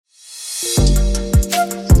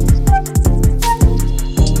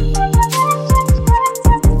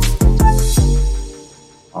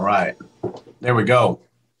we go.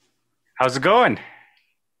 How's it going?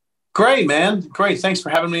 Great, man. Great. Thanks for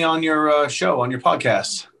having me on your show, on your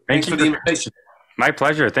podcast. Thanks for the invitation. My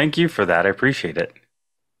pleasure. Thank you for that. I appreciate it.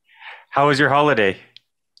 How was your holiday?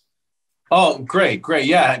 Oh, great.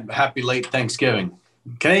 Yeah. Happy late Thanksgiving.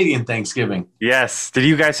 Canadian Thanksgiving. Yes. Did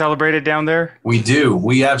you guys celebrate it down there? We do.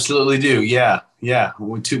 We absolutely do. Yeah.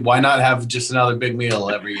 Why not have just another big meal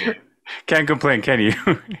every year? Can't complain, can you?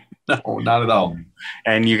 No, not at all.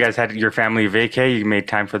 And you guys had your family vacay. You made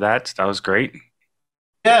time for that. So that was great.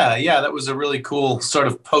 Yeah. That was a really cool sort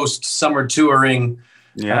of post-summer touring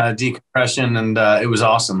decompression, and it was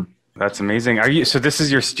awesome. That's amazing. So this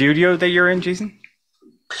is your studio that you're in, Jason?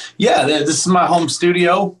 Yeah, this is my home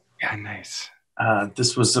studio. Yeah, nice.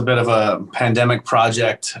 This was a bit of a pandemic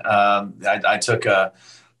project. I took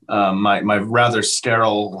my rather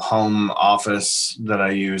sterile home office that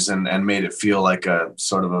I use and made it feel like a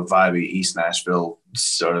sort of a vibey East Nashville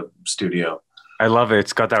sort of studio. I love it.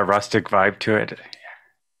 It's got that rustic vibe to it.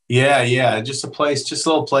 Yeah. Just a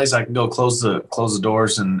little place I can go close the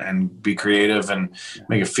doors and be creative and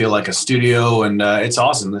make it feel like a studio. And it's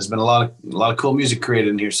awesome. There's been a lot of cool music created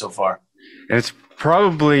in here so far. And it's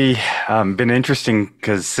probably been interesting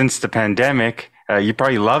because since the pandemic, you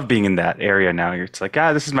probably love being in that area now. It's like,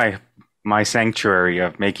 this is my sanctuary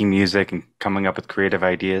of making music and coming up with creative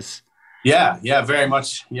ideas. Yeah, very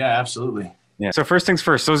much. Yeah, absolutely. Yeah. So first things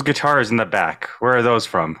first, those guitars in the back, where are those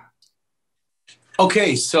from?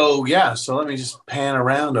 Okay, so let me just pan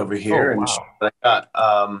around over here and show what I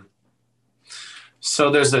got.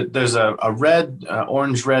 So there's a red,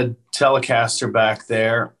 orange red Telecaster back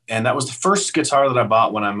there, and that was the first guitar that I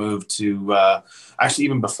bought when I moved to. Actually,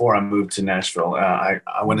 even before I moved to Nashville, I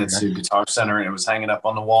went into Guitar Center and it was hanging up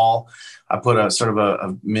on the wall. I put a sort of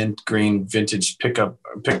a mint green vintage pick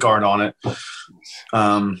guard on it.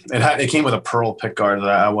 It came with a pearl pick guard that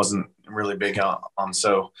I wasn't really big on,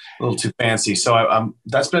 so a little too fancy. So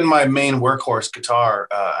that's been my main workhorse guitar,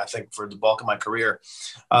 I think, for the bulk of my career.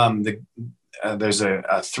 There's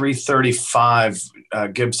a 335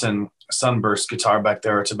 Gibson Sunburst guitar back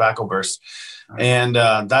there, a Tobacco Burst, and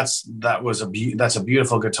that's a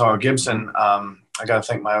beautiful guitar. Gibson. I got to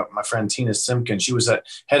thank my friend Tina Simpkin. She was at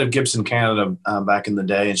head of Gibson Canada back in the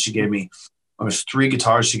day, and she gave me three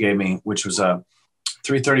guitars. She gave me, which was a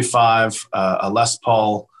 335, a Les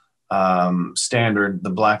Paul standard, the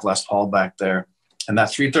black Les Paul back there. And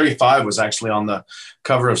that 335 was actually on the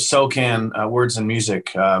cover of SOCAN Words and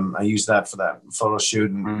Music. I used that for that photo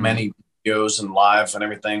shoot and many videos and live and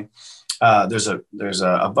everything. There's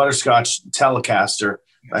a butterscotch Telecaster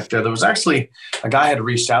back there. There was actually a guy had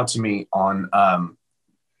reached out to me on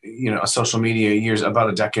social media about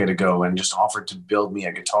a decade ago and just offered to build me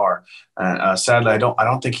a guitar. Sadly, I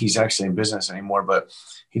don't think he's actually in business anymore, but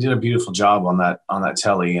he did a beautiful job on that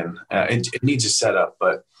Tele, and it needs a setup,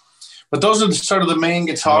 but those are sort of the main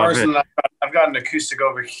guitars. And I've got an acoustic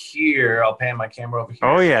over here. I'll pan my camera over here.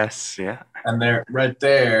 Oh, yes. Yeah. And right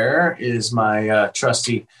there is my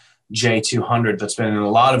trusty J200 that's been in a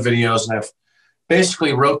lot of videos. And I've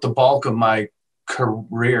basically wrote the bulk of my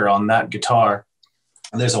career on that guitar.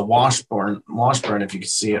 And there's a washburn if you can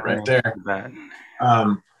see it right there.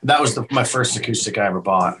 That was my first acoustic I ever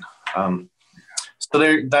bought.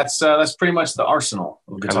 So that's pretty much the arsenal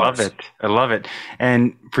of guitars. I love it.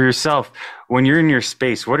 And for yourself, when you're in your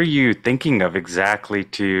space, what are you thinking of exactly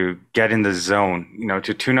to get in the zone,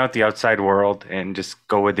 to tune out the outside world and just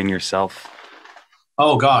go within yourself?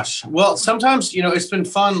 Oh, gosh. Well, sometimes, it's been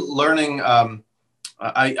fun learning.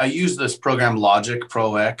 I use this program Logic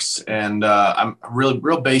Pro X, and I'm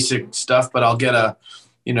real basic stuff, but I'll get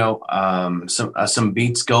some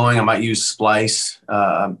beats going. I might use Splice,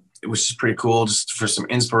 which is pretty cool, just for some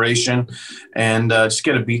inspiration, and just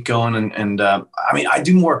get a beat going. And I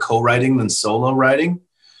do more co-writing than solo writing,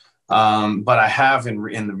 but I have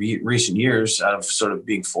in the recent years, out of sort of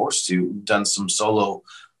being forced to, done some solo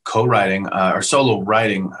co-writing or solo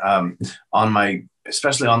writing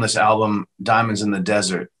especially on this album, Diamonds in the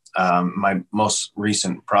Desert, my most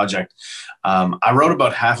recent project. I wrote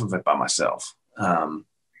about half of it by myself.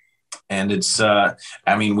 And it's,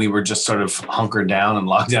 we were just sort of hunkered down, and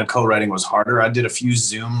lockdown co-writing was harder. I did a few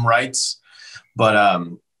Zoom writes, but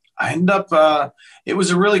I ended up, it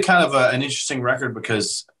was a really kind of an interesting record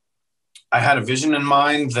because I had a vision in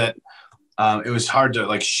mind that it was hard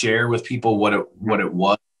to share with people what it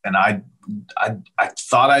was. And I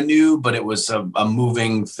thought I knew, but it was a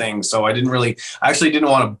moving thing. So I actually didn't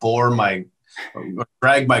want to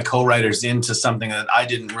drag my co-writers into something that I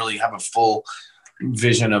didn't really have a full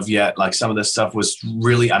vision of yet. Like, some of this stuff was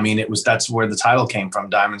really, that's where the title came from,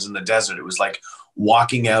 Diamonds in the Desert. It was like,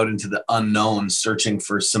 walking out into the unknown, searching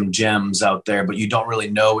for some gems out there, but you don't really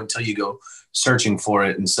know until you go searching for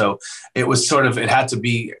it. And so it was sort of, it had to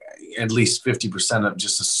be at least 50% of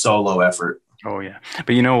just a solo effort. Oh yeah.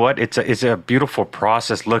 But you know what? It's a beautiful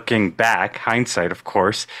process looking back, hindsight, of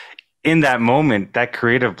course. In that moment, that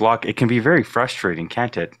creative block, it can be very frustrating,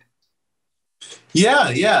 can't it?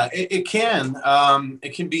 Yeah, it can.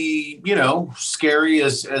 It can be, scary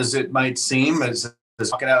as it might seem, as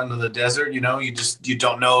walking out into the desert. You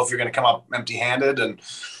don't know if you're going to come up empty-handed,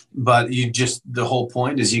 but the whole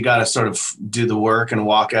point is you got to sort of do the work and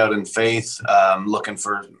walk out in faith, looking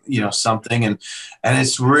for something, and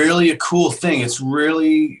it's really a cool thing.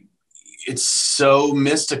 It's so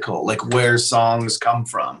mystical, like where songs come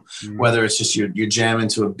from, whether it's just you're jamming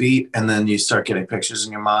to a beat and then you start getting pictures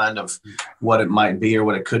in your mind of what it might be or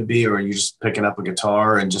what it could be, or you're just picking up a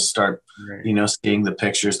guitar and just start, seeing the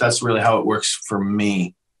pictures. That's really how it works for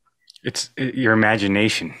me. It's your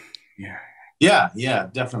imagination. Yeah,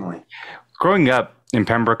 definitely. Growing up in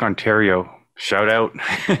Pembroke, Ontario, shout out.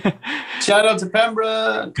 Shout out to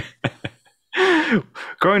Pembroke.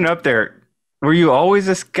 Growing up there, were you always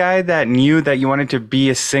this guy that knew that you wanted to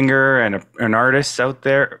be a singer and an artist out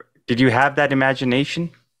there? Did you have that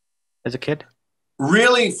imagination as a kid?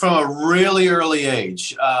 Really, from a really early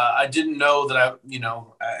age. I didn't know that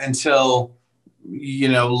until,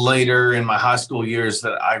 later in my high school years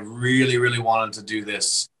that I really, really wanted to do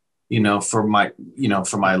this, for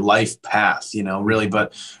my life path, really.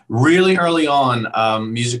 But really early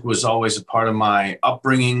on, music was always a part of my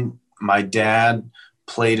upbringing. My dad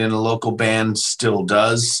played in a local band, still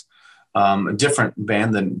does, a different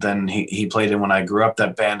band than he played in when I grew up.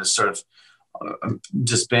 That band is sort of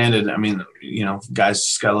disbanded. I mean, guys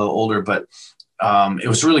just got a little older, but it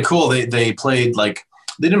was really cool. They played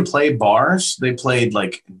they didn't play bars. They played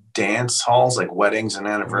like dance halls, like weddings and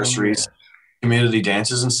anniversaries, community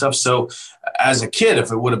dances and stuff. So as a kid,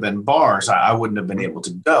 if it would have been bars, I wouldn't have been able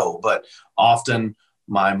to go. But often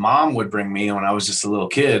my mom would bring me when I was just a little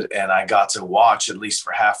kid, and I got to watch at least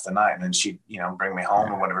for half the night, and then she'd, bring me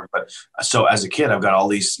home or whatever. But so as a kid, I've got all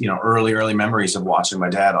these, early memories of watching my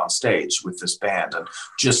dad on stage with this band, and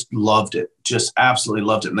just loved it, just absolutely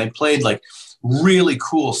loved it. And they played like really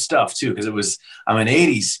cool stuff too, because I'm an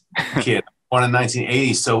 80s kid, born in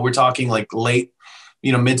 1980. So we're talking like late,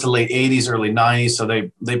 mid to late 80s, early 90s. So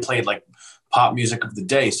they played like pop music of the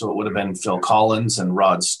day. So it would have been Phil Collins and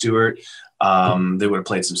Rod Stewart. They would have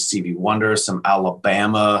played some Stevie Wonder, some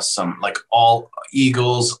Alabama, some like all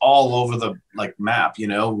Eagles, all over the map,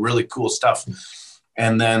 really cool stuff.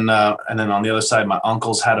 And then on the other side, my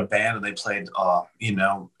uncles had a band, and they played,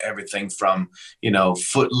 everything from,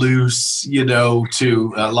 Footloose,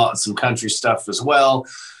 to some country stuff as well.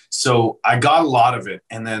 So I got a lot of it.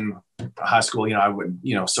 And then high school, I would,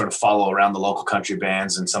 sort of follow around the local country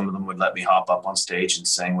bands, and some of them would let me hop up on stage and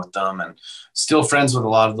sing with them, and still friends with a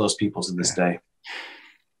lot of those people to this day.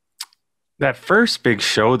 That first big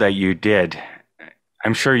show that you did,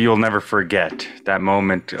 I'm sure you'll never forget that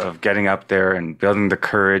moment of getting up there and building the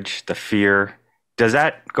courage, the fear. Does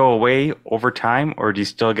that go away over time, or do you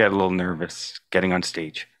still get a little nervous getting on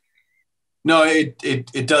stage? No, it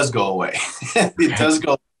does go away. It does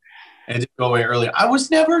go. It did go away early. I was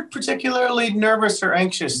never particularly nervous or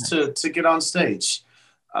anxious to get on stage.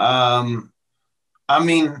 I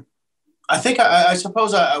mean, I think I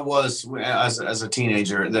suppose I was as a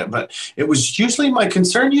teenager, but it was usually my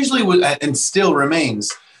concern was, and still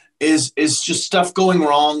remains, is just stuff going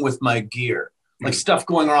wrong with my gear, like stuff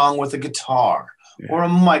going wrong with a guitar or a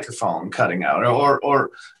microphone cutting out,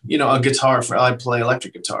 or a guitar. I play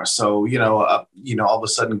electric guitar, so all of a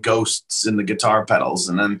sudden ghosts in the guitar pedals,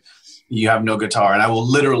 and then you have no guitar. And I will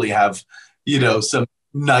literally have some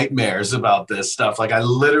nightmares about this stuff. Like I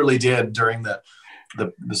literally did during the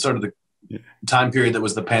sort of the time period that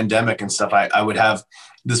was the pandemic and stuff. I would have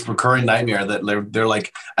this recurring nightmare that they're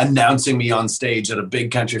like announcing me on stage at a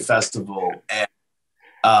big country festival, and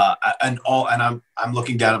I'm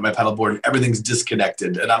looking down at my pedal board and everything's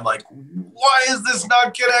disconnected, and I'm like, why is this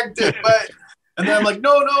not connected? And then I'm like,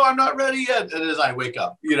 no, I'm not ready yet. And as I wake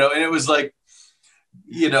up, and it was like,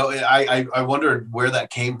 I wondered where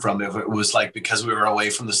that came from. If it was like because we were away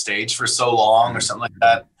from the stage for so long or something like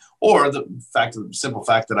that, or the simple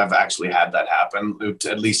fact that I've actually had that happen,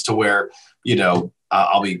 at least to where,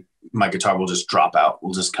 my guitar will just drop out,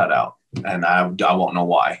 will just cut out, and I won't know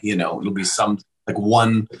why. It'll be some like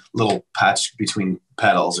one little patch between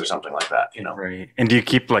pedals or something like that. Right. And do you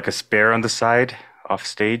keep like a spare on the side off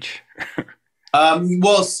stage?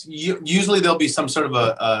 Well, usually there'll be some sort of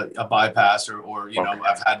a bypass, or you know,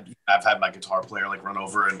 I've had my guitar player like run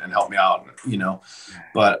over and help me out, you know.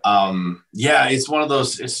 But yeah, it's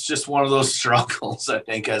just one of those struggles, I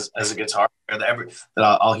think, as a guitar player that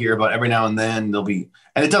I'll hear about every now and then. There'll be,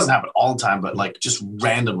 and it doesn't happen all the time, but like just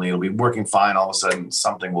randomly, it'll be working fine. All of a sudden,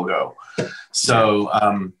 something will go.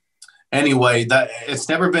 So anyway, that it's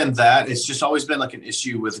never been that. It's just always been like an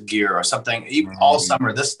issue with gear or something. Even all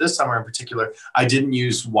summer, this summer in particular, I didn't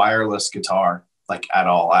use wireless guitar like at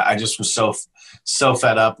all. I just was so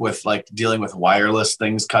fed up with like dealing with wireless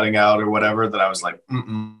things cutting out or whatever that I was like,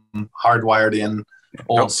 hardwired in,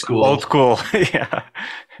 old school. Old school, yeah.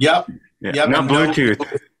 Yep. Yeah. Yep. No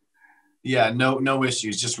Bluetooth. No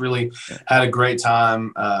issues. Just really had a great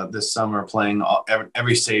time this summer playing.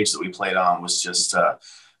 Every stage that we played on was just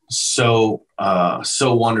so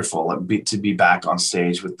wonderful to be back on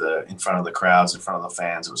stage in front of the crowds, in front of the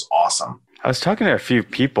fans. It was awesome. I was talking to a few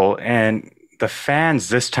people, and the fans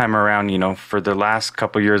this time around, you know, for the last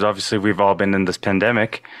couple of years, obviously we've all been in this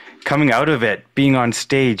pandemic. Coming out of it, being on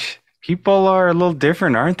stage, people are a little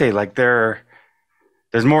different, aren't they? Like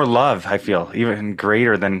there's more love, I feel, even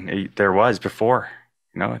greater than there was before.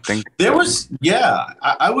 You know, I think there was,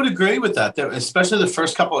 I would agree with that. Especially the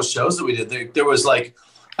first couple of shows that we did, there was like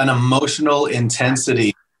an emotional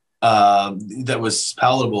intensity that was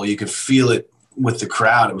palatable. You could feel it with the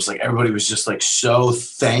crowd. It was like everybody was just like so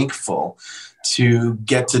thankful to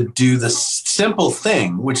get to do the simple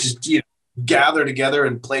thing, which is, you know, gather together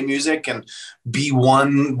and play music and be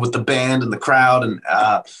one with the band and the crowd. And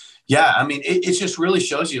I mean, it just really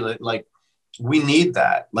shows you that, like, we need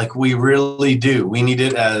that. Like, we really do. We need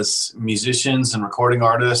it as musicians and recording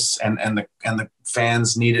artists, and the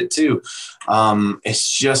fans need it too. It's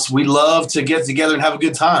just, we love to get together and have a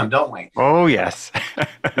good time, don't we? Oh yes.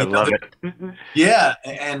 I love it. Yeah.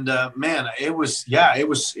 And man, it was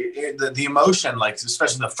the emotion, like,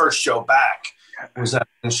 especially the first show back, was at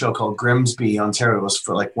a show called Grimsby, Ontario. It was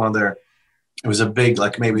for like it was a big,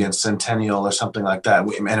 like maybe a centennial or something like that.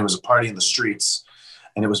 And it was a party in the streets,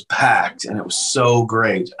 and it was packed, and it was so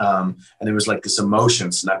great. And it was like this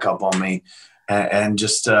emotion snuck up on me, and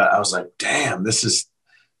just I was like, damn, this is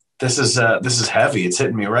heavy. It's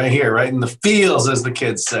hitting me right here, right in the feels, as the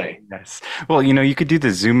kids say. Yes. Well, you know, you could do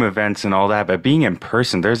the Zoom events and all that, but being in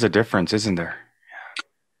person, there's a difference, isn't there?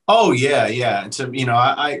 Oh yeah. And so, you know,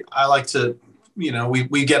 I like to, you know,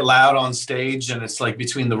 we get loud on stage, and it's like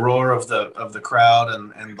between the roar of the crowd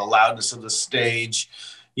and the loudness of the stage.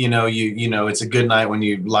 You know, it's a good night when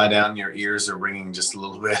you lie down, your ears are ringing just a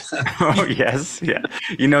little bit. Oh, yes. Yeah.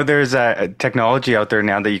 You know, there's a technology out there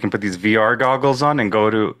now that you can put these VR goggles on and go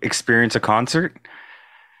to experience a concert.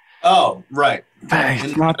 Oh, right. But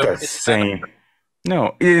it's not the same.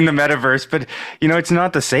 No, in the metaverse. But, you know, it's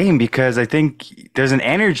not the same, because I think there's an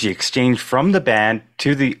energy exchange from the band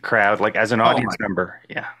to the crowd, like as an audience member.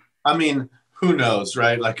 Yeah. I mean, who knows,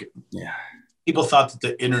 right? Like, yeah. People thought that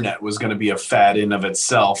the internet was going to be a fad in of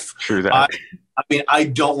itself. True that. I mean, I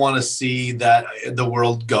don't want to see that the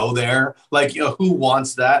world go there. Like, you know, who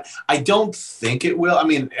wants that? I don't think it will. I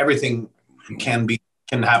mean, everything can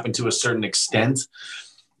happen to a certain extent,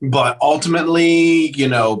 but ultimately, you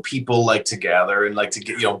know, people like to gather and like to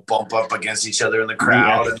get, you know, bump up against each other in the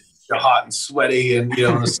crowd, and you're hot and sweaty, and, you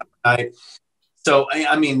know, on the summer night. So,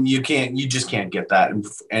 I mean, you just can't get that in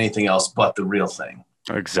anything else but the real thing.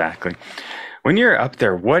 Exactly. When you're up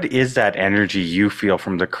there, what is that energy you feel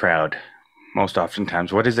from the crowd most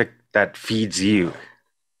oftentimes? What is it that feeds you?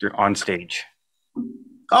 You're on stage.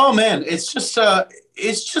 Oh man, it's just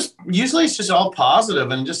usually it's just all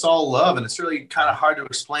positive and just all love, and it's really kind of hard to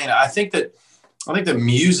explain. I think that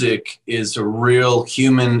music is a real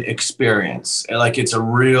human experience. Like, it's a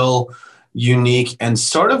real unique and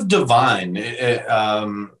sort of divine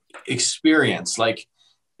experience. Like,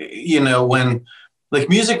 you know, when, like,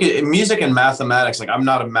 music and mathematics, like, I'm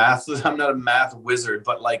not a math wizard,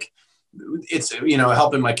 but like, it's, you know,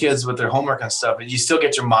 helping my kids with their homework and stuff, and you still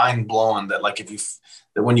get your mind blown that, like,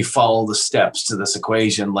 that when you follow the steps to this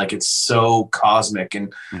equation, like, it's so cosmic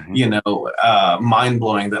and, you know, mind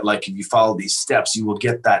blowing that, like, if you follow these steps, you will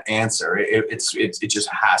get that answer. It just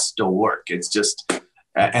has to work. It's just,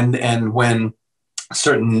 and when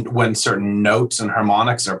certain notes and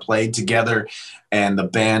harmonics are played together, and the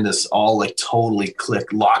band is all like totally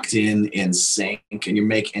locked in sync, and you're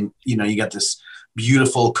making, you know, you got this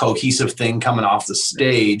beautiful cohesive thing coming off the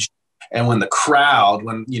stage. And when the crowd,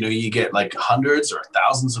 when, you know, you get like hundreds or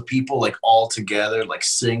thousands of people like all together, like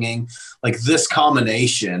singing, like this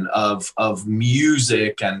combination of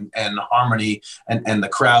music and harmony and the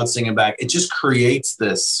crowd singing back, it just creates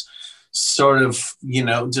this sort of, you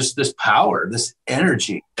know, just this power, this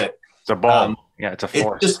energy that It's a ball. Yeah, it's a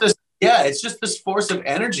force. It's just this force of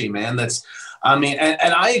energy, man. That's, I mean,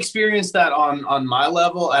 and I experienced that on my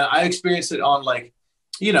level, and I experienced it on, like,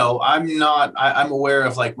 you know, I'm aware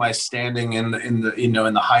of, like, my standing in the you know,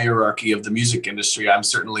 in the hierarchy of the music industry. I'm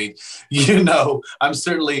certainly, you know, I'm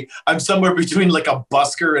somewhere between, like, a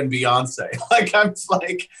busker and Beyonce. Like, I'm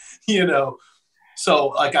like, you know, so,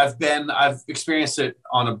 like, I've experienced it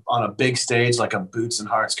on a big stage, like a Boots and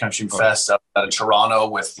Hearts Country Fest out of Toronto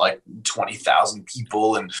with, like, 20,000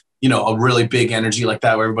 people, and, you know, a really big energy like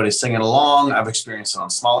that where everybody's singing along. I've experienced it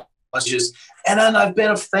on small stages, and then I've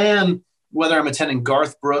been a fan, whether I'm attending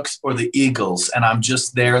Garth Brooks or the Eagles, and I'm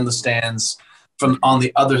just there in the stands on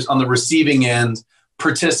the receiving end,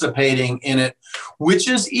 participating in it, which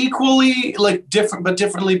is equally, like,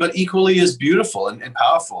 differently, but equally as beautiful and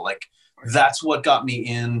powerful. Like, that's what got me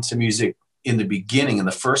into music in the beginning, in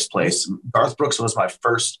the first place. Garth Brooks was my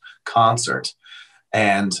first concert,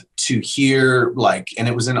 and to hear, like, and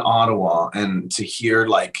it was in Ottawa, and to hear,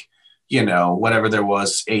 like, you know, whatever there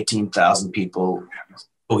was, 18,000 people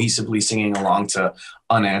cohesively singing along to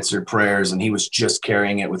Unanswered Prayers, and he was just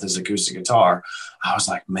carrying it with his acoustic guitar. I was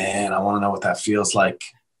like, man, I want to know what that feels like.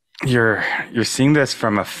 You're seeing this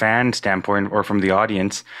from a fan standpoint or from the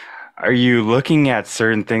audience. Are you looking at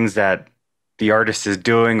certain things that the artist is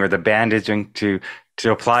doing or the band is doing to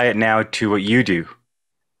apply it now to what you do?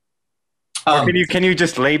 Or can you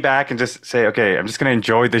just lay back and just say, okay, I'm just going to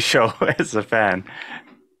enjoy the show as a fan?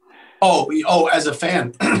 Oh, as a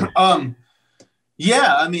fan.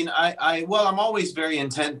 Yeah, I mean, I'm always very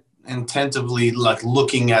intentively, like,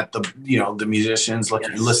 looking at the, you know, the musicians, like,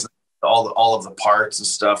 listening to all of the parts and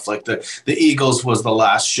stuff. Like the Eagles was the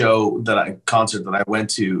last concert that I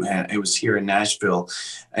went to, and it was here in Nashville,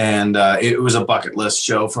 and it was a bucket list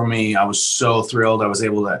show for me. I was so thrilled. I was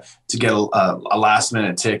able to get a last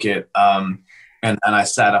minute ticket. And I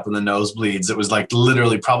sat up in the nosebleeds. It was, like,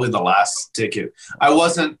 literally probably the last ticket.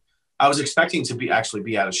 I was expecting to be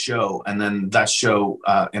at a show, and then that show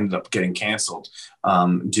ended up getting canceled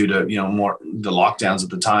due to, you know, more the lockdowns at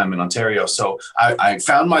the time in Ontario. So I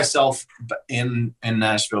found myself in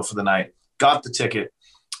Nashville for the night, got the ticket,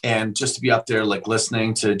 and just to be up there, like,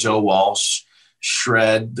 listening to Joe Walsh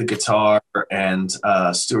shred the guitar, and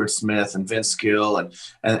Stuart Smith and Vince Gill, and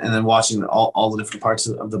then watching all the different parts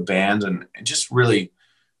of the band, and just really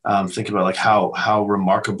think about, like, how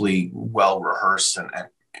remarkably well rehearsed and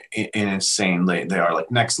insane they are, like,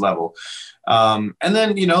 next level. And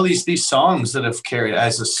then, you know, these songs that have carried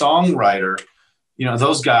as a songwriter, you know,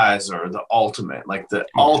 those guys are the ultimate, like, the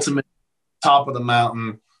ultimate top of the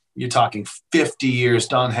mountain. You're talking 50 years.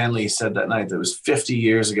 Don Henley said that night that it was 50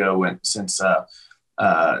 years ago since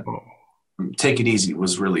Take It Easy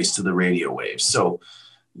was released to the radio waves. So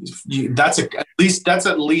that's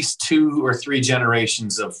at least 2 or 3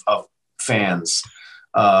 generations of fans.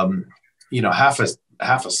 You know, half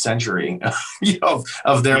a century, you know,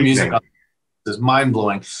 of their music is mind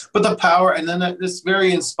blowing. But the power, and then it's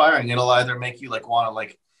very inspiring. It'll either make you, like, want to,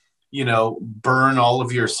 like, you know, burn all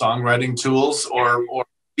of your songwriting tools, or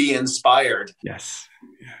be inspired. Yes.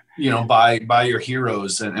 You know, by your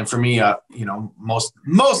heroes. And for me, you know, most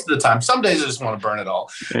of the time, some days I just want to burn it all,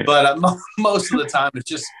 but most of the time it's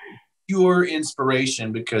just pure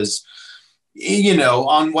inspiration, because, you know,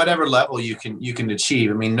 on whatever level you can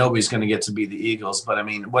achieve. I mean, nobody's going to get to be the Eagles, but I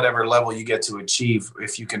mean, whatever level you get to achieve,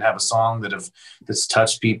 if you can have a song that's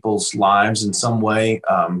touched people's lives in some way,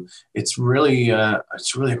 it's really a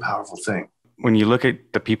powerful thing. When you look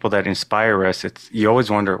at the people that inspire us, you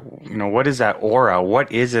always wonder, you know, what is that aura?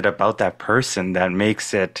 What is it about that person that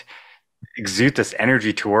makes it exude this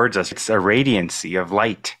energy towards us? It's a radiancy of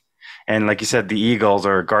light. And like you said, the Eagles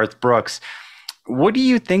or Garth Brooks, what do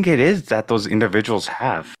you think it is that those individuals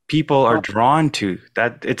have? People are drawn to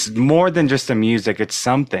that. It's more than just the music. It's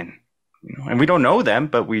something, you know, and we don't know them,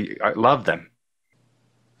 but we love them.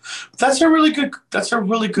 That's a really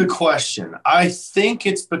good question. I think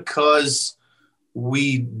it's because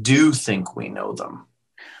we do think we know them.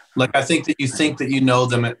 Like, I think that you know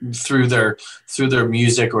them through their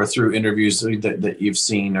music or through interviews that you've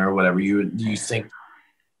seen or whatever. You think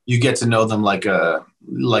you get to know them like a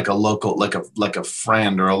local, like a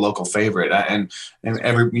friend or a local favorite. And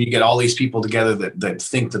you get all these people together that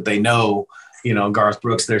think that they know, you know, Garth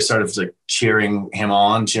Brooks. They're sort of, like, cheering him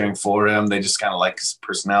on, cheering for him. They just kind of like his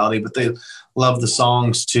personality, but they love the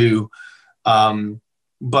songs too.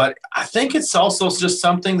 But I think it's also just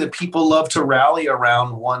something that people love to rally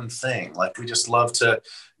around one thing. Like, we just love to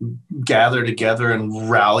gather together and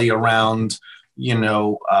rally around, you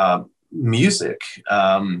know, music.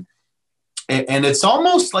 and it's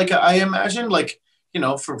almost like, I imagine, like,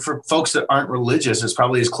 for folks that aren't religious, it's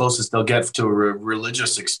probably as close as they'll get to a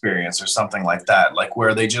religious experience or something like that, like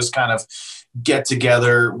where they just kind of get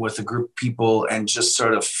together with a group of people and just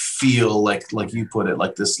sort of feel like you put it,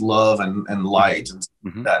 like this love and light and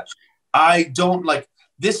Mm-hmm. that. I don't like,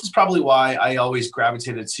 this is probably why I always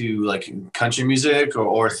gravitated to like country music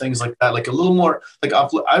or things like that, like a little more like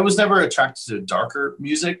I was never attracted to darker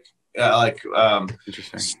music,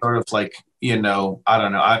 Interesting. sort of like, I don't know.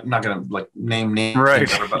 I'm not gonna like name names,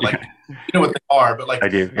 Right. ever, but like you know what they are, but like I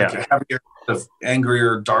do. like Yeah. a heavier, sort of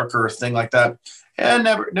angrier, darker thing like that. And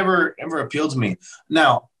never appealed to me.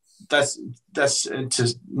 Now that's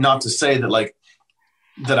not to say that like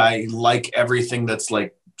that I like everything that's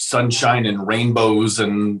like sunshine and rainbows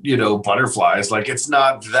and butterflies. Like it's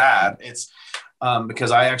not that. It's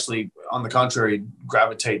because I actually, on the contrary,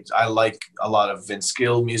 gravitate. I like a lot of Vince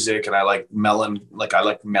Gill music, and I like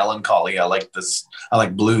melancholy. I like this. I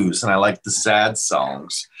like blues, and I like the sad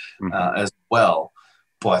songs as well.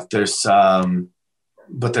 But there's something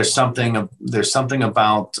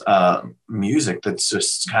about music that's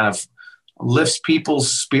just kind of lifts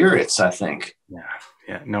people's spirits, I think.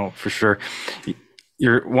 Yeah, no, for sure.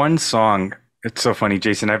 Your one song, it's so funny,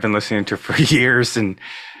 Jason. I've been listening to it for years, and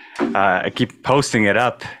I keep posting it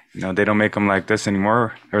up. They don't make them like this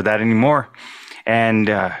anymore or that anymore. And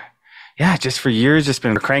just for years, just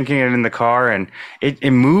been cranking it in the car, and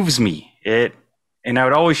it moves me. And I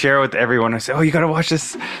would always share it with everyone. I say, "Oh, you got to watch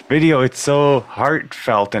this video. It's so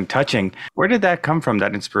heartfelt and touching." Where did that come from,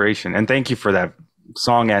 that inspiration? And thank you for that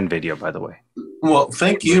song and video, by the way. Well,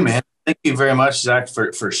 thank you, man. Thank you very much, Zach,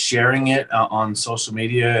 for sharing it on social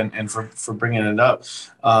media and for bringing it up.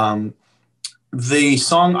 The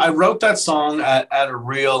song, I wrote that song at a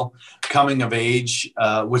real coming of age,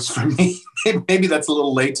 which for me, maybe that's a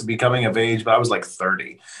little late to be coming of age, but I was like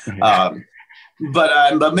 30.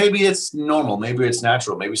 But maybe it's normal. Maybe it's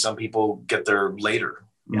natural. Maybe some people get there later,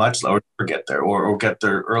 much lower, or get there or get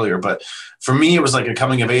there earlier. But for me, it was like a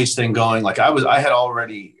coming of age thing going. Like I had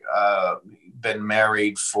already been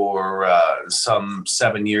married for some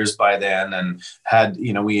 7 years by then, and had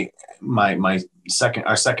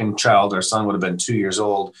our second child, our son, would have been 2 years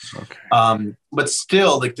old. Okay. But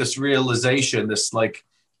still, like this realization, this like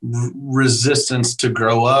resistance to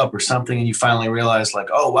grow up or something, and you finally realize like,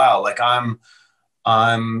 oh wow, like I'm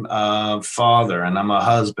a father and I'm a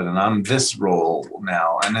husband and I'm this role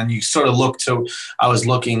now. And then you sort of I was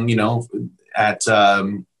looking,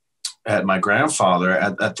 at my grandfather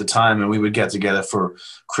at the time, and we would get together for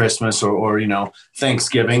Christmas or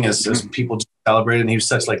Thanksgiving as people celebrated. And he was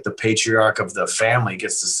such like the patriarch of the family,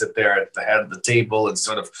 gets to sit there at the head of the table and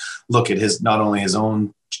sort of look at not only his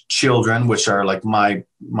own children, which are like my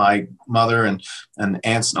mother and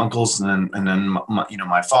aunts and uncles, and then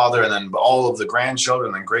my father, and then all of the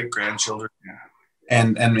grandchildren and great grandchildren,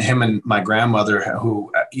 and him and my grandmother,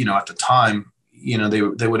 who at the time, they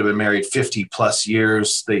would have been married 50 plus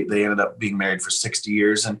years. They ended up being married for 60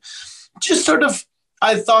 years. And just sort of,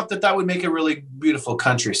 I thought that would make a really beautiful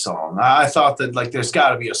country song. I thought that like, there's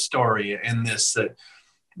gotta be a story in this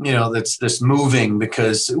that's this moving,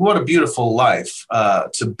 because what a beautiful life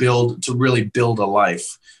to really build a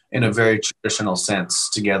life in a very traditional sense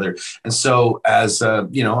together. And so as, at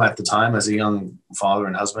the time, as a young father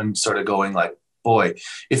and husband, sort of going like, boy,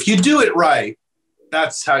 if you do it right,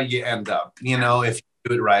 that's how you end up, if you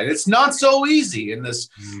do it right. It's not so easy in this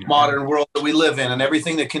modern world that we live in, and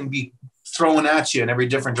everything that can be thrown at you in every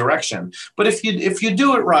different direction. But if you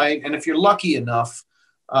do it right, and if you're lucky enough,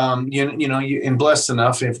 and blessed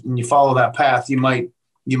enough, if you follow that path, you might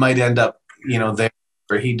end up, there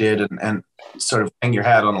where he did, and sort of hang your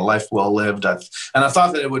hat on a life well lived. And I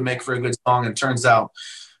thought that it would make for a good song. And turns out,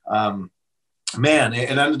 man,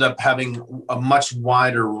 it ended up having a much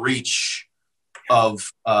wider reach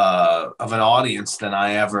of an audience than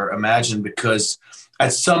I ever imagined, because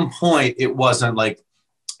at some point it wasn't like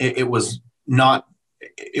it was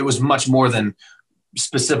much more than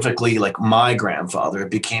specifically like my grandfather. It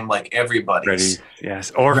became like everybody's.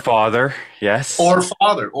 Yes. Or father. Yes. Or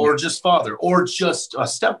father, or just father, or just a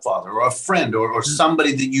stepfather, or a friend, or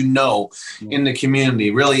somebody that in the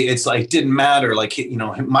community. Really, it's like didn't matter. Like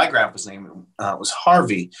my grandpa's name was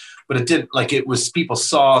Harvey, but it didn't, like, it was, people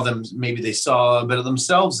saw them, maybe they saw a bit of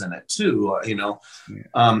themselves in it too,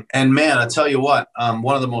 and man, I tell you what,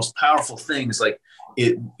 one of the most powerful things, like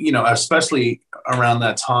it, especially around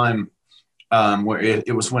that time, where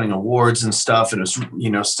it was winning awards and stuff, and it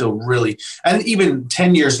was, still really, and even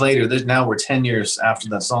 10 years later, now we're 10 years after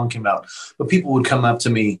that song came out, but people would come up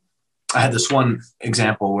to me. I had this one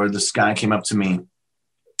example where this guy came up to me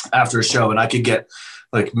after a show, and I could get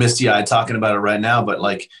like misty eyed talking about it right now. But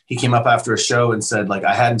like, he came up after a show and said, like,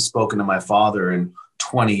 I hadn't spoken to my father in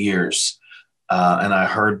 20 years. And I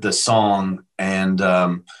heard the song, and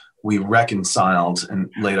we reconciled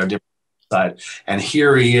and laid our different side. And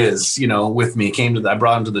here he is, you know, with me. I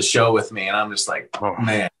brought him to the show with me, and I'm just like, oh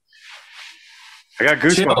man, I got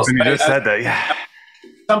goosebumps when you just said that. Yeah,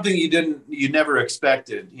 something you never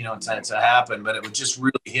expected, you know, to happen, but it would just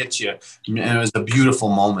really hit you, and it was a beautiful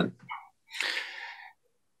moment.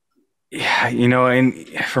 Yeah, you know, and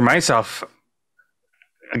for myself,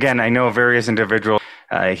 again, I know various individuals.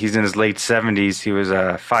 He's in his late 70s. He was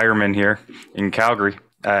a fireman here in Calgary,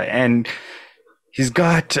 and he's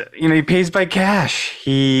got, you know, he pays by cash.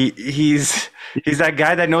 He's that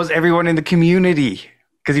guy that knows everyone in the community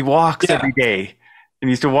because he walks every day and he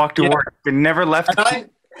used to walk to work and never left.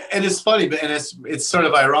 And it's funny, but it's sort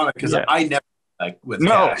of ironic because I never like with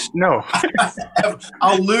cash. No,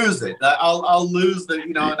 I'll lose it. I'll lose the,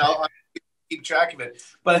 you know, and I'll keep track of it.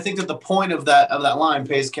 But I think that the point of that line,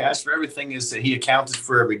 pays cash for everything, is that he accounted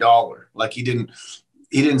for every dollar. Like he didn't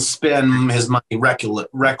spend his money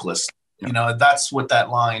reckless. You know, that's what that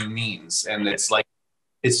line means. And it's like,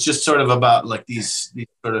 it's just sort of about like these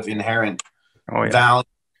sort of inherent values.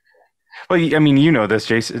 Well, I mean, you know this,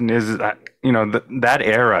 Jason, is that, you know, that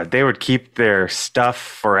era, they would keep their stuff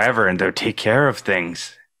forever and they'd take care of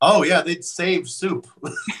things. Oh yeah, they'd save soup.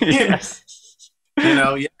 Yes. You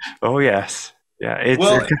know, yeah. Oh yes. Yeah.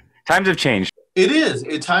 Times have changed. It is.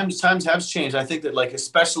 Times have changed. I think that, like,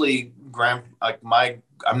 especially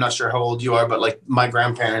I'm not sure how old you are, but like my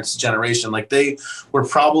grandparents' generation, like they were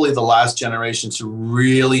probably the last generation to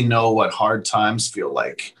really know what hard times feel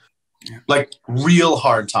like. Yeah. Like real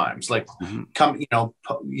hard times, like World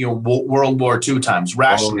War II times,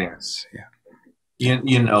 rationing. Oh, yes. Yeah.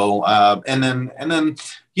 And then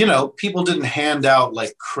you know, people didn't hand out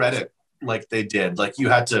like credit like they did. Like you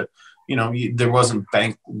had to, you know, there wasn't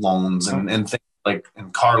bank loans and things like,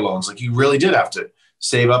 and car loans. Like you really did have to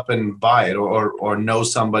save up and buy it, or know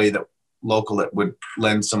somebody local that would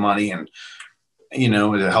lend some money and, you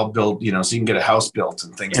know, to help build, you know, so you can get a house built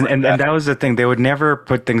and things like that. And that was the thing. They would never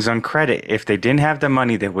put things on credit. If they didn't have the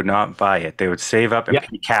money, they would not buy it. They would save up and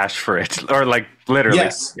pay cash for it, or like literally.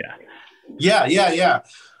 Yes. Yeah.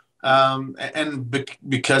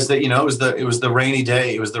 Because that, you know, it was the rainy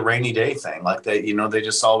day thing. Like they, you know, they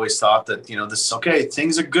just always thought that, you know,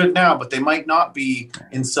 things are good now, but they might not be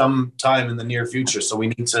in some time in the near future. So we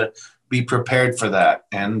need to be prepared for that.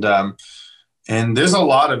 And there's a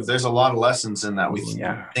lot of lessons in that. We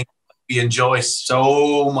think we enjoy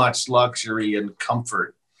so much luxury and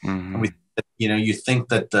comfort. Mm-hmm. And you think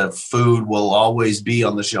that the food will always be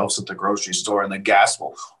on the shelves at the grocery store and the gas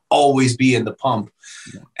will always be in the pump.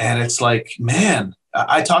 Yeah. And it's like, man,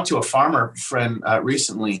 I talked to a farmer friend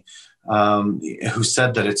recently who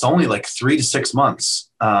said that it's only like 3 to 6 months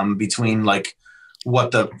between like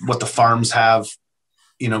what the farms have,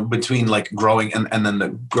 you know, between like growing and then the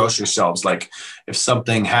grocery shelves. Like if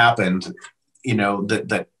something happened, you know,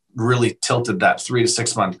 that really tilted that 3 to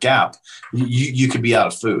 6 month gap, you could be out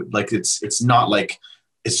of food. Like it's not like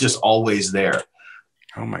it's just always there.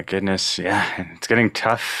 Oh my goodness. Yeah. It's getting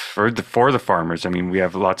tough for the farmers. I mean, we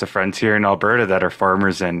have lots of friends here in Alberta that are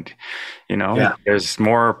farmers, and, you know, there's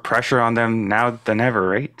more pressure on them now than ever.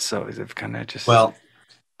 Right. So they've kind of just, well,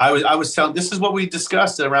 I was telling, this is what we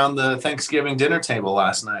discussed around the Thanksgiving dinner table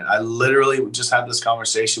last night. I literally just had this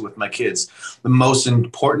conversation with my kids. The most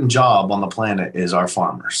important job on the planet is our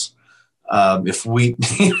farmers. If we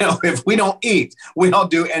don't eat, we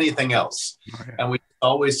don't do anything else. Oh, yeah. And we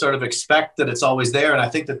always sort of expect that it's always there. And I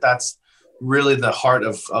think that that's really the heart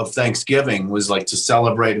of Thanksgiving, was like to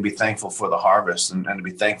celebrate and be thankful for the harvest, and to be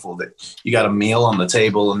thankful that you got a meal on the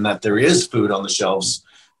table and that there is food on the shelves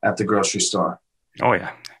at the grocery store. Oh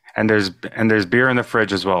yeah. And there's beer in the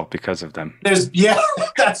fridge as well because of them. That's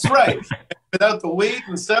right. Without the wheat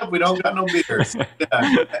and stuff, we don't got no beers.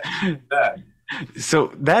 Yeah.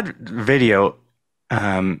 So that video,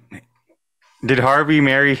 did Harvey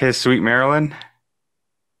marry his sweet Marilyn?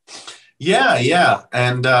 Yeah.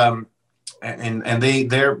 And they're,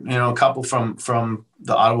 you know, a couple from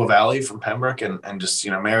the Ottawa Valley, from Pembroke, and just,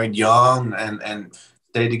 you know, married young and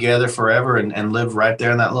stayed together forever and lived right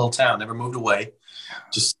there in that little town. Never moved away.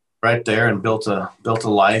 Just right there, and built a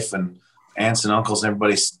life, and aunts and uncles and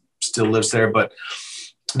everybody still lives there. But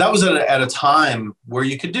that was at a time where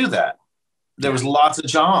you could do that. There was lots of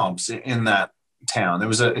jobs in that town.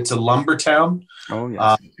 It's a lumber town. Oh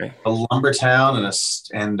yes. Okay. A lumber town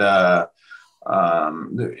and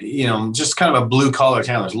you know, just kind of a blue collar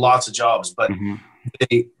town. There's lots of jobs, but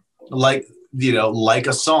they, like, you know, like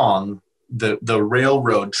a song, the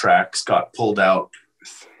railroad tracks got pulled out,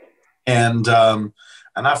 and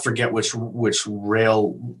I forget which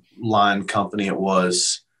rail line company it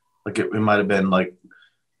was. Like it might have been like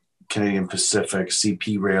Canadian Pacific,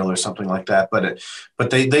 CP Rail, or something like that. But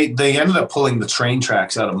they ended up pulling the train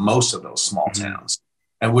tracks out of most of those small towns,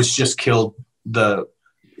 and which just killed was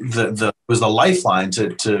the lifeline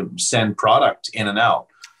to send product in and out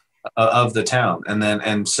of the town.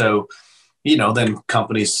 And so, then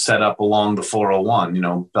companies set up along the 401,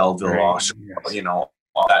 Belleville, Right. yes.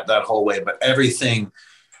 All that whole way, but everything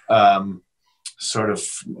sort of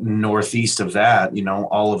northeast of that,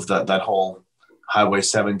 all of that whole Highway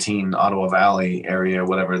 17, Ottawa Valley area,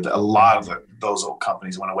 whatever, a lot of those old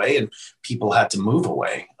companies went away, and people had to move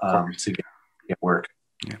away to get work.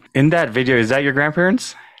 In that video, is that your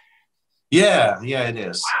grandparents? Yeah, it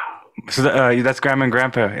is. Wow. So that's grandma and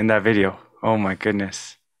grandpa in that video. Oh my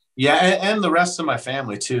goodness. Yeah, and the rest of my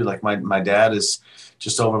family too. Like my dad is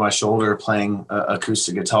just over my shoulder playing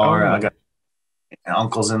acoustic guitar. I got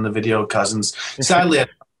uncles in the video, cousins. Sadly, I had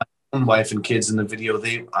my own wife and kids in the video.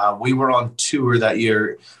 We were on tour that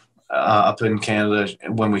year up in Canada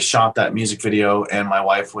when we shot that music video, and my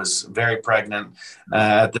wife was very pregnant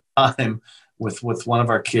at the time with one of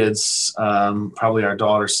our kids, probably our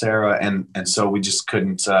daughter Sarah, and so we just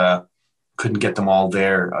couldn't get them all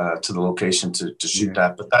there to the location to shoot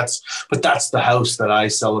that. But that's the house that I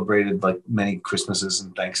celebrated like many Christmases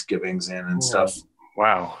and Thanksgivings in and stuff.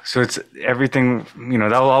 Wow. So it's everything,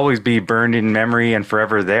 that'll always be burned in memory and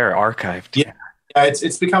forever there, archived. Yeah.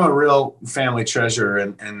 It's become a real family treasure.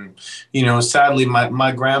 And sadly,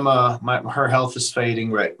 my grandma, her health is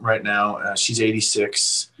fading right now. She's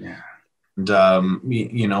 86. Yeah. And,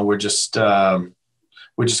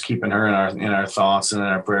 we're just keeping her in our thoughts and in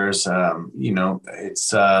our prayers.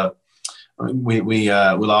 It's, we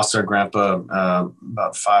lost our grandpa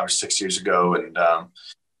about 5 or 6 years ago. And,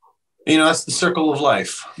 that's the circle of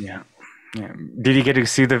life. Yeah. Yeah. Did you get to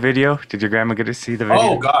see the video? Did your grandma get to see the video?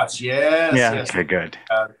 Oh gosh. Yes. Yeah. Yes. Okay, good.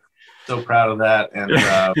 So proud of that. And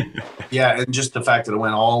and just the fact that it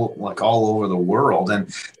went all over the world, and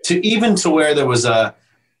to where there was a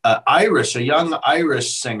young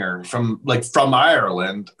Irish singer from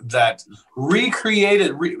Ireland that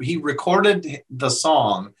he recorded the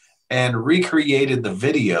song and recreated the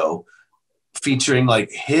video featuring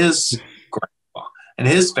his grandpa and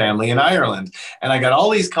his family in Ireland. And I got all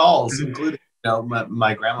these calls, including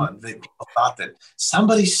my grandma. People thought that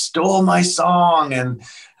somebody stole my song, and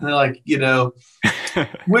they're like,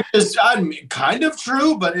 which is kind of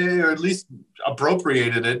true, but or at least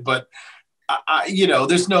appropriated it. But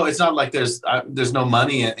it's not like there's no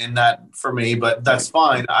money in that for me, but that's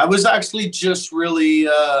fine. I was actually just really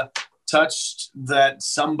touched that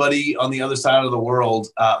somebody on the other side of the world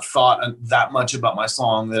thought that much about my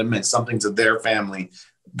song, that it meant something to their family,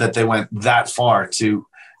 that they went that far to,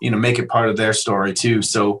 make it part of their story too.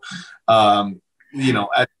 So, at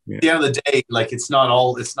the end of the day, it's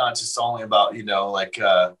not just only about,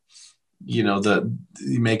 the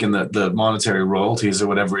making the monetary royalties or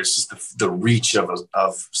whatever. It's just the reach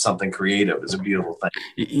of something creative is a beautiful thing.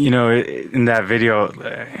 In that video,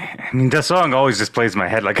 the song always just plays in my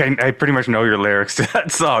head. I pretty much know your lyrics to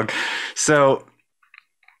that song. So,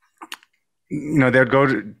 they'd go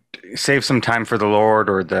to save some time for the Lord,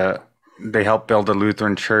 or they help build a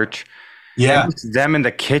Lutheran church. Yeah. And it's them in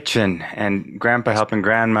the kitchen and grandpa helping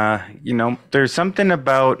grandma. There's something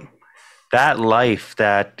about that life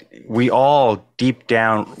that we all deep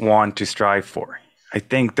down want to strive for. I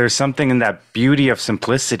think there's something in that beauty of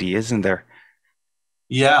simplicity, isn't there?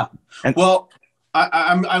 Yeah. Well,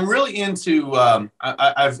 I'm really into,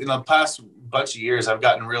 I've in the past bunch of years, I've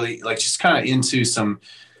gotten really just kind of into some,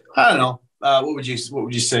 I don't know, what would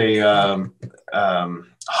you say,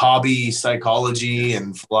 hobby psychology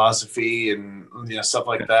and philosophy and stuff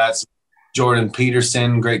like that. So Jordan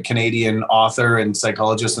Peterson, great Canadian author and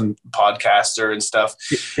psychologist and podcaster and stuff.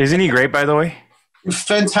 Isn't he great, by the way?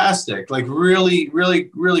 Fantastic. Really, really,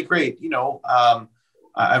 really great.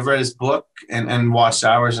 I've read his book and watched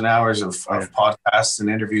hours and hours of podcasts and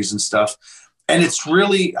interviews and stuff. And it's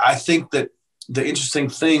really, I think that the interesting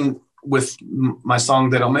thing with my song,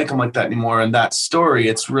 They Don't Make Them Like That Anymore, and that story,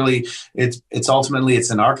 it's ultimately, it's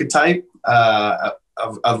an archetype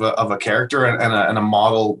of a character and a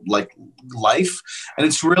model life, and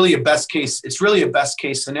it's really a best case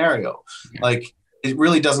scenario. It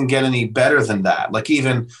really doesn't get any better than that.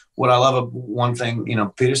 Even what I love, one thing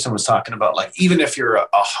Peterson was talking about, even if you're a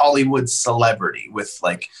Hollywood celebrity with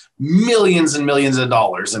millions and millions of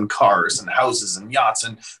dollars and cars and houses and yachts,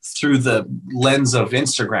 and through the lens of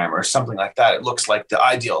Instagram or something like that, it looks like the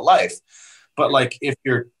ideal life. But if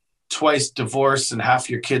you're twice divorced and half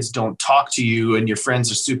your kids don't talk to you and your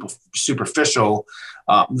friends are superficial,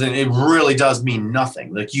 then it really does mean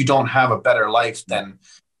nothing. Like, you don't have a better life than,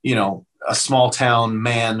 you know, a small town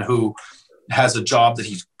man who has a job that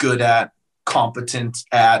he's good at, competent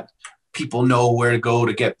at. People know where to go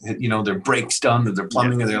to get, you know, their brakes done, or their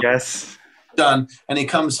plumbing, or their done. And he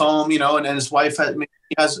comes home, you know, and his wife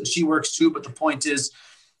she works too. But the point is,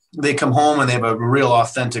 they come home and they have a real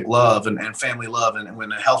authentic love and family love, and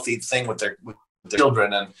when a healthy thing with their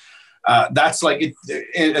children. And that's like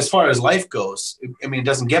it, as far as life goes. I mean, it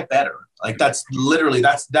doesn't get better. Like, that's literally,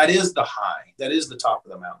 that is the high. That is the top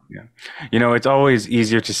of the mountain. Yeah. You know, it's always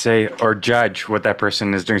easier to say or judge what that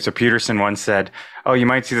person is doing. So Peterson once said, oh, you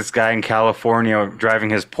might see this guy in California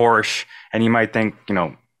driving his Porsche, and you might think, you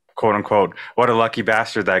know, quote unquote, what a lucky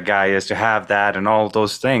bastard that guy is to have that and all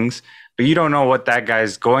those things. But you don't know what that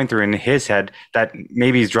guy's going through in his head, that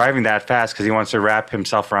maybe he's driving that fast because he wants to wrap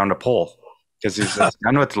himself around a pole because he's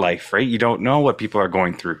done with life, right? You don't know what people are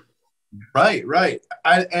going through. Right.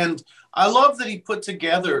 I love that he put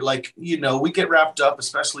together, like, you know, we get wrapped up,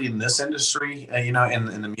 especially in this industry, you know,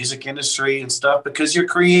 in the music industry and stuff, because you're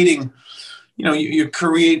creating, you know,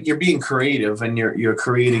 you're being creative, and you're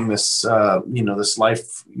creating this, you know, this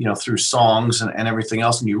life, you know, through songs and everything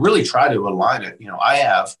else. And you really try to align it. You know, I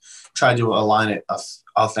have tried to align it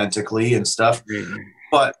authentically and stuff,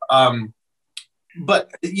 but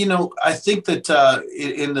you know, I think that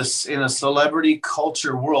in a celebrity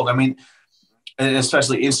culture world, I mean, and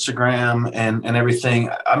especially Instagram and everything.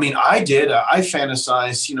 I mean, I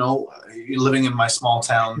fantasized, you know, living in my small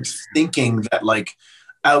town, thinking that, like,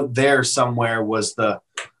 out there somewhere was the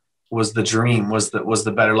dream, was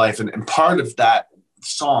the better life. And part of that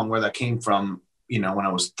song, where that came from, you know, when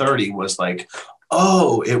I was 30, was like,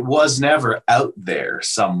 oh, it was never out there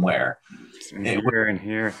somewhere.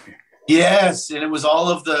 Here. Yes. And it was all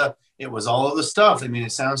of the stuff. I mean,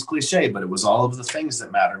 it sounds cliche, but it was all of the things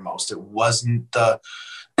that matter most. It wasn't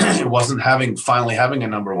finally having a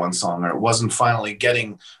number one song, or it wasn't finally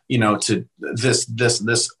getting, you know, to this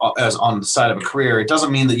as on the side of a career. It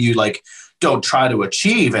doesn't mean that you, like, don't try to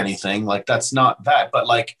achieve anything. Like, that's not that, but,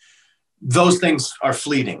 like, those things are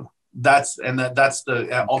fleeting. That's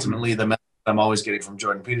the ultimately the message I'm always getting from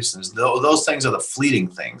Jordan Peterson is those things are the fleeting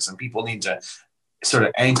things, and people need to sort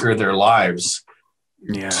of anchor their lives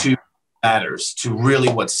to matters, to really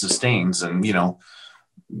what sustains, and you know,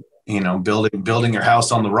 building your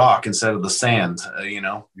house on the rock instead of the sand. You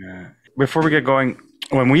know. Yeah. Before we get going,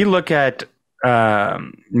 when we look at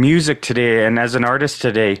music today, and as an artist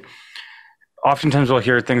today, oftentimes we'll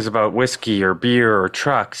hear things about whiskey or beer or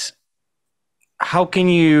trucks. How can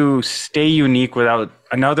you stay unique without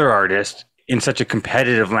another artist in such a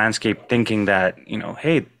competitive landscape thinking that, you know,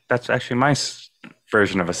 hey, that's actually my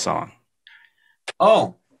version of a song?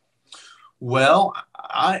 Oh, well,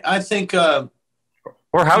 I think... or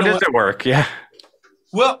how does it work? Yeah.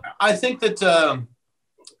 Well, I think that...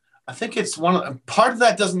 I think it's part of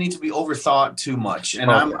that doesn't need to be overthought too much. And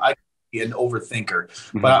I can be an overthinker.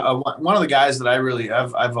 Mm-hmm. But one of the guys that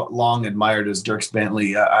I've long admired is Dierks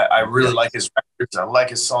Bentley. I really like his records. I like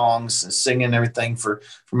his songs, singing everything for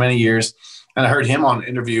many years. And I heard him on an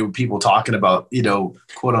interview with people talking about, you know,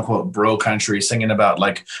 quote unquote bro country, singing about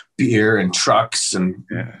like beer and trucks and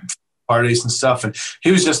parties and stuff. And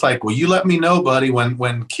he was just like, well, you let me know, buddy,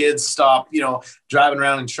 when kids stop, you know, driving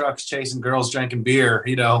around in trucks, chasing girls, drinking beer,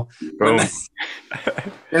 you know,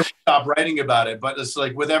 they stop writing about it. But it's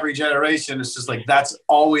like with every generation, it's just like, that's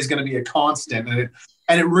always going to be a constant.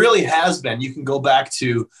 And it really has been. You can go back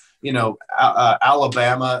to, you know,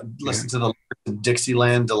 Alabama, listen to the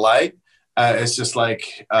Dixieland Delight. It's just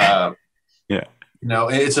like, you know,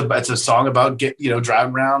 it's a song about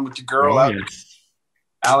driving around with your girl out. Yes.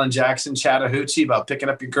 Alan Jackson, Chattahoochee, about picking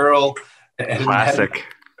up your girl. Classic.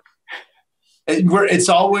 We're in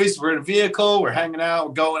a vehicle, we're hanging out,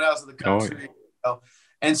 we're going out to the country.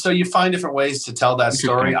 And so you find different ways to tell that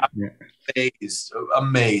story. I'm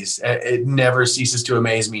amazed. It never ceases to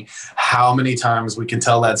amaze me how many times we can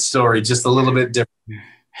tell that story just a little bit different.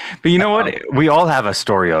 But you know what? We all have a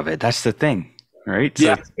story of it. That's the thing, right?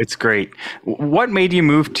 So it's great. What made you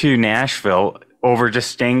move to Nashville over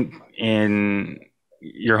just staying in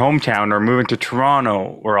your hometown or moving to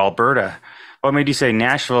Toronto or Alberta? What made you say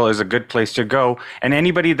Nashville is a good place to go? And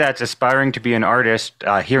anybody that's aspiring to be an artist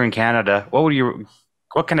here in Canada,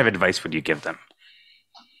 what kind of advice would you give them?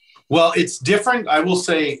 Well, it's different. I will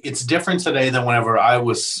say it's different today than whenever I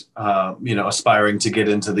was, aspiring to get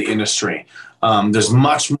into the industry. There's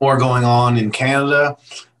much more going on in Canada.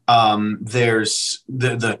 There's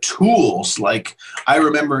the tools. Like I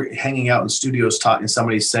remember hanging out in studios talking,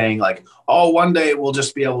 somebody saying like, oh, one day we'll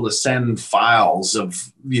just be able to send files of,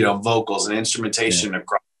 vocals and instrumentation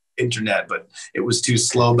across the internet, but it was too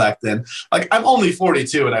slow back then. Like I'm only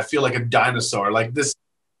 42 and I feel like a dinosaur. Like this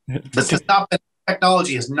has not been,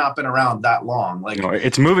 technology has not been around that long. Like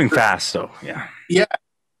it's moving fast though. Yeah.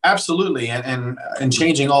 Absolutely, and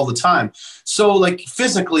changing all the time. So, like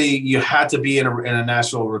physically, you had to be in a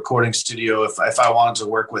Nashville recording studio if I wanted to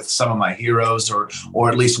work with some of my heroes, or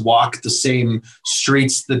at least walk the same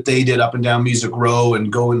streets that they did up and down Music Row,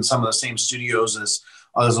 and go in some of the same studios as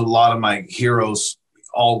a lot of my heroes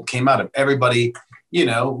all came out of. Everybody,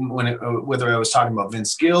 whether I was talking about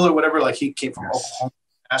Vince Gill or whatever, like he came from Oklahoma,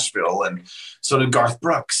 Nashville, and so did Garth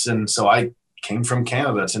Brooks, and so I came from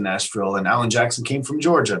Canada to Nashville, and Alan Jackson came from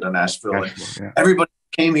Georgia to Nashville. Everybody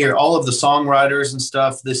came here, all of the songwriters and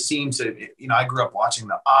stuff. This seemed to, I grew up watching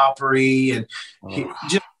the Opry, and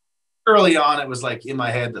just early on, it was like in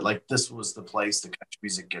my head that like this was the place the country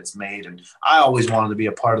music gets made, and I always wanted to be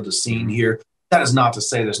a part of the scene here. That is not to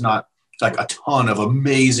say there's not like a ton of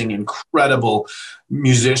amazing, incredible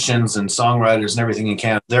musicians and songwriters and everything in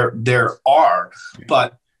Canada. There are,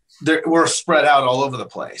 but we're spread out all over the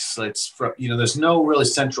place. It's there's no really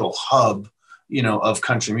central hub, of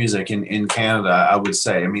country music in Canada, I would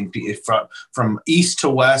say. I mean, from east to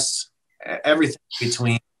west, everything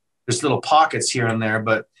between. There's little pockets here and there,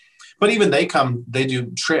 but even they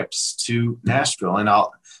do trips to Nashville, and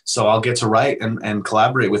I'll get to write and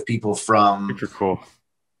collaborate with people from super cool.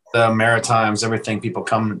 The Maritimes, everything. People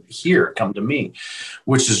come to me,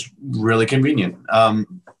 which is really convenient.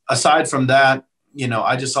 Aside from that,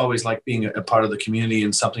 I just always like being a part of the community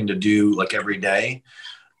and something to do like every day.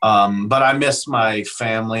 But I miss my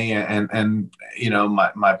family and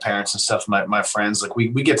my parents and stuff, my friends. Like we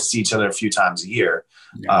get to see each other a few times a year.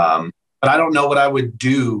 But I don't know what I would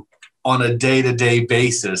do on a day-to-day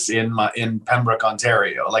basis in Pembroke,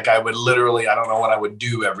 Ontario. Like I would literally, I don't know what I would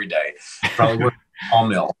do every day. Probably work at a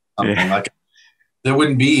sawmill, something like there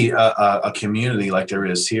wouldn't be a community like there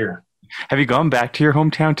is here. Have you gone back to your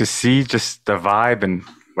hometown to see just the vibe and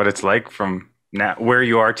what it's like from now, where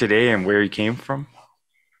you are today and where you came from?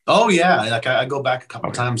 Oh yeah, like I go back a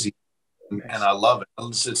couple times a year, and I love it.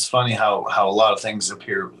 It's funny how a lot of things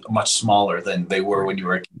appear much smaller than they were when you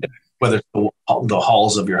were a kid, whether it's the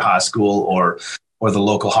halls of your high school or the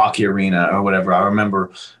local hockey arena or whatever. I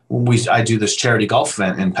remember I do this charity golf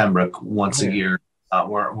event in Pembroke once a year.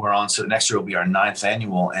 We're on, so next year will be our 9th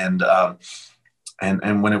annual,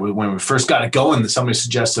 and when we first got it going, somebody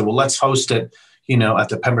suggested, well, let's host it, at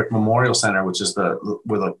the Pembroke Memorial Center, which is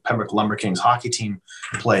where the Pembroke Lumber Kings hockey team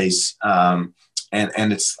plays. And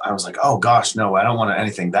I was like, oh gosh, no, I don't want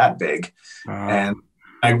anything that big. And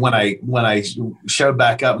when I showed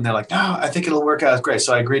back up, and they're like, no, I think it'll work out great.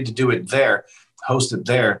 So I agreed to do it there, host it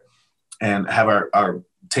there, and have our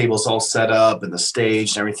tables all set up and the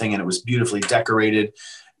stage and everything. And it was beautifully decorated.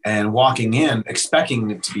 And walking in, expecting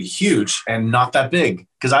it to be huge and not that big,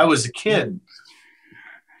 because I was a kid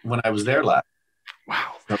when I was there last.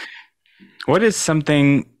 Wow. What is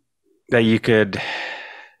something that you could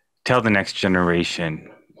tell the next generation?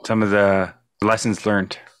 Some of the lessons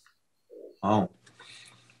learned? I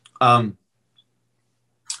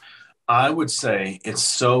would say it's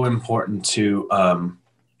so important to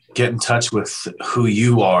get in touch with who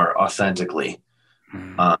you are authentically.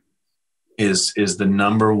 Is the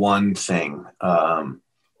number one thing.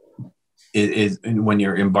 When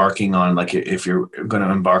you're embarking on, like, if you're going to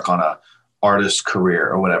embark on a artist career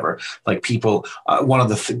or whatever, like people, one of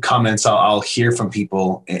the comments I'll hear from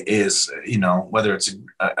people is, whether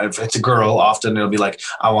if it's a girl, often it'll be like,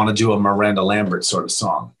 I want to do a Miranda Lambert sort of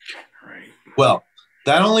song. Right. Well,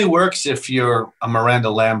 that only works if you're a Miranda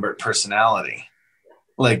Lambert personality.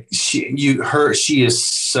 Like she is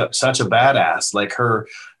such a badass. Like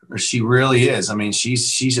she really is. I mean,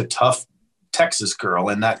 she's a tough Texas girl,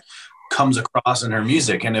 and that comes across in her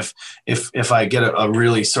music. And if I get a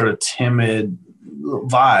really sort of timid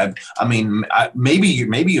vibe, I mean, maybe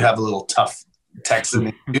you have a little tough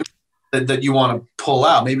Texan that you want to pull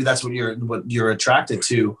out. Maybe that's what you're attracted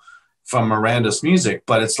to from Miranda's music.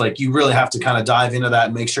 But it's like you really have to kind of dive into that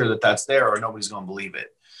and make sure that that's there, or nobody's going to believe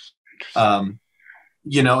it.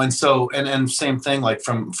 And so, and same thing, like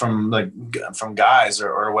from guys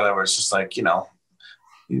or whatever. It's just like,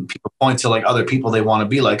 people point to like other people they want to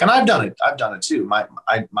be like, and I've done it too.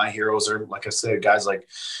 My heroes are, like I said, guys like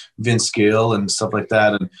Vince Gill and stuff like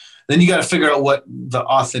that. And then you got to figure out what the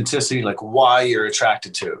authenticity, like why you're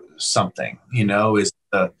attracted to something, is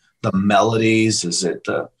the melodies, is it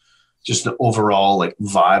just the overall like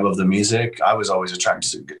vibe of the music. I was always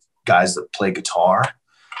attracted to guys that play guitar.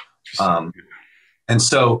 And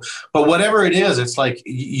so, but whatever it is, it's like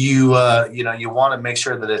you know, you want to make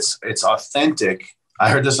sure that it's authentic. I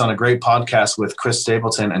heard this on a great podcast with Chris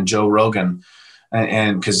Stapleton and Joe Rogan.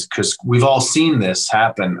 And because we've all seen this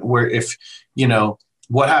happen, where if, you know,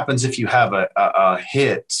 what happens if you have a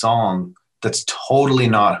hit song that's totally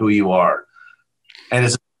not who you are, and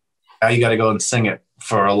it's now you got to go and sing it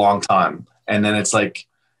for a long time, and then it's like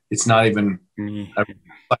it's not even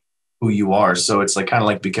who you are. So it's like kind of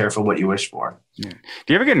like be careful what you wish for. Yeah.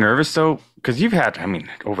 Do you ever get nervous though? Because you've had, I mean,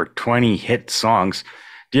 over 20 hit songs.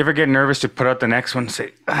 Do you ever get nervous to put out the next one and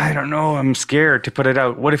say, I don't know, I'm scared to put it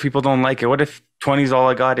out. What if people don't like it? What if 20 is all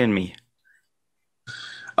I got in me?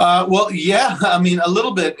 Well, yeah, I mean, a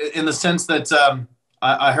little bit in the sense that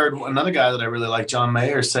I heard another guy that I really like, John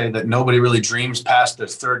Mayer, say that nobody really dreams past their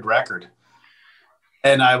third record.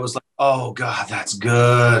 And I was like, oh, God, that's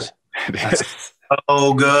good. That's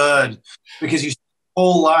so good. Because you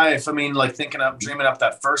whole life, I mean, like dreaming up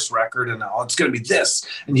that first record and it's going to be this,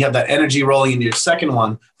 and you have that energy rolling into your second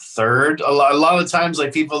one, third. A lot of times,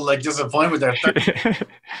 like people like disappoint with their third,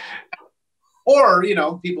 or you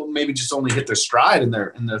know, people maybe just only hit their stride in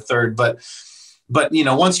their third. But you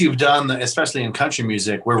know, once you've done, especially in country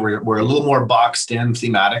music, where we're a little more boxed in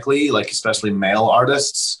thematically, like especially male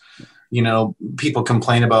artists. You know, people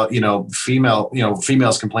complain about,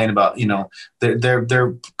 females complain about,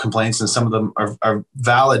 their complaints, and some of them are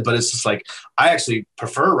valid, but it's just like, I actually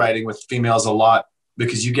prefer writing with females a lot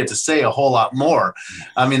because you get to say a whole lot more.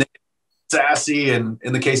 I mean, sassy, and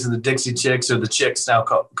in the case of the Dixie Chicks, or the Chicks now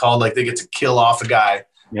called, like they get to kill off a guy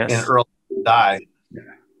and early die.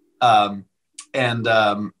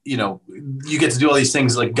 You know, you get to do all these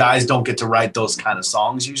things. Like guys don't get to write those kind of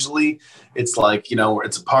songs usually. It's like, you know,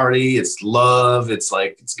 it's a party, it's love, it's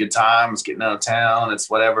like, it's a good time, it's getting out of town, it's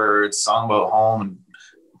whatever, it's a song about home and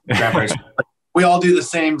grandparents. We all do the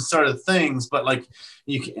same sort of things, but like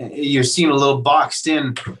you're seeing a little boxed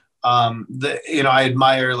in. I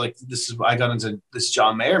admire, like, I got into this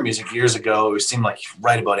John Mayer music years ago. It seemed like you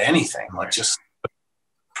write about anything, like just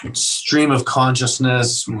stream of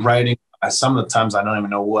consciousness, writing. Some of the times I don't even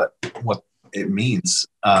know what it means,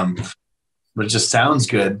 but it just sounds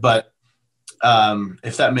good. But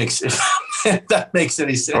if that makes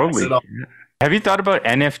any sense totally. At all. Have you thought about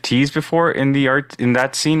NFTs before in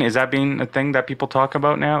that scene? Is that being a thing that people talk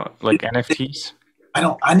about now, like NFTs?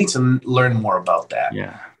 I need to learn more about that.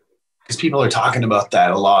 Yeah, because people are talking about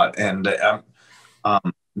that a lot, and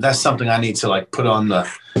that's something I need to like put on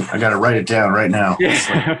I got to write it down right now.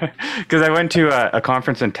 Yeah. Because I went to a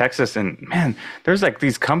conference in Texas, and man, there's like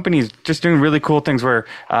these companies just doing really cool things where,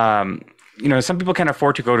 some people can't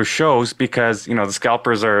afford to go to shows because, the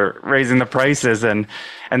scalpers are raising the prices, and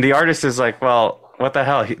the artist is like, well, what the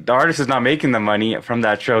hell? The artist is not making the money from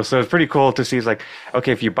that show. So it's pretty cool to see. It's like,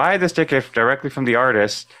 okay, if you buy this ticket directly from the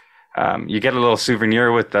artist, you get a little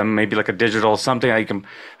souvenir with them, maybe like a digital something that you can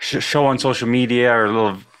show on social media, or a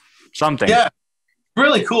little something. Yeah,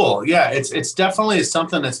 really cool. Yeah, it's definitely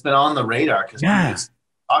something that's been on the radar because it's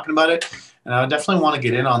talking about it, and I definitely want to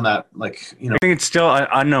get in on that. Like, I think it's still an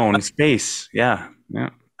unknown space. Yeah.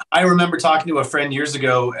 I remember talking to a friend years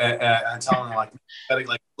ago and telling him like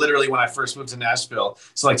literally when I first moved to Nashville,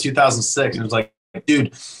 so like 2006, and it was like,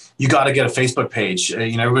 dude, you got to get a Facebook page.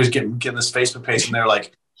 Everybody's getting this Facebook page, and they're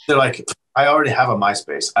like, I already have a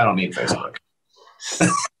MySpace. I don't need Facebook.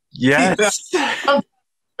 Yes.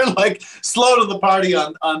 They're like slow to the party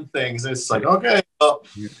on things. It's like, okay, well,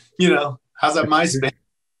 how's that MySpace?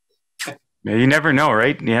 You never know,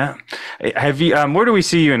 right? Yeah. Have you? Where do we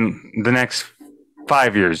see you in the next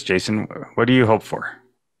 5 years, Jason? What do you hope for?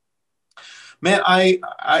 Man, I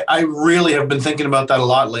really have been thinking about that a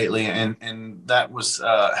lot lately, and that was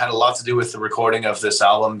had a lot to do with the recording of this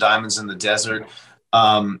album, Diamonds in the Desert,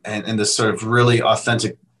 and this sort of really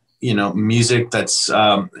authentic, music that's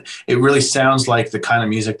it really sounds like the kind of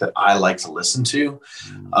music that I like to listen to.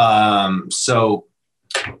 So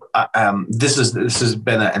this has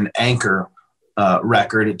been an anchor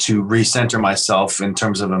record to recenter myself in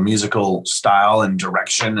terms of a musical style and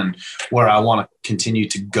direction and where I want to continue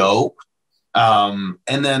to go. And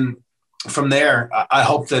then from there, I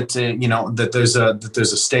hope that, that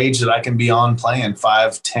there's a stage that I can be on playing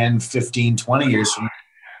 5, 10, 15, 20 years from now.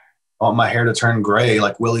 I want my hair to turn gray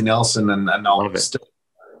like Willie Nelson, and I'll still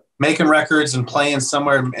making records and playing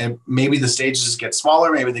somewhere. And maybe the stages get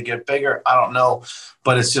smaller, maybe they get bigger. I don't know,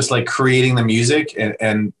 but it's just like creating the music.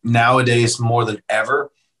 And nowadays, more than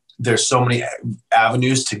ever, there's so many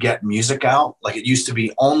avenues to get music out. Like it used to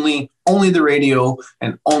be only the radio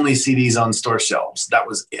and only CDs on store shelves. That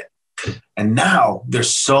was it. And now there's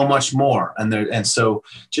so much more. And so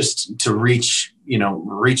just to reach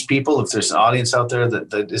people, if there's an audience out there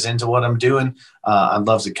that is into what I'm doing, I'd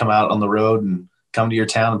love to come out on the road and come to your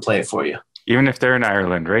town and play it for you. Even if they're in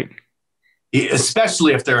Ireland, right?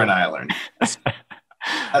 Especially if they're in Ireland.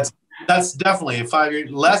 That's definitely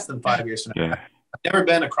less than 5 years from now. Yeah. I've never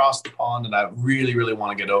been across the pond, and I really, really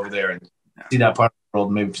want to get over there and see that part of the world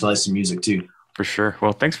and maybe play some music too. For sure.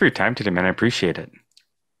 Well, thanks for your time today, man. I appreciate it.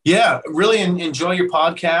 Yeah, really enjoy your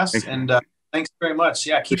podcast. Thanks very much.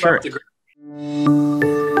 Yeah, keep up the great.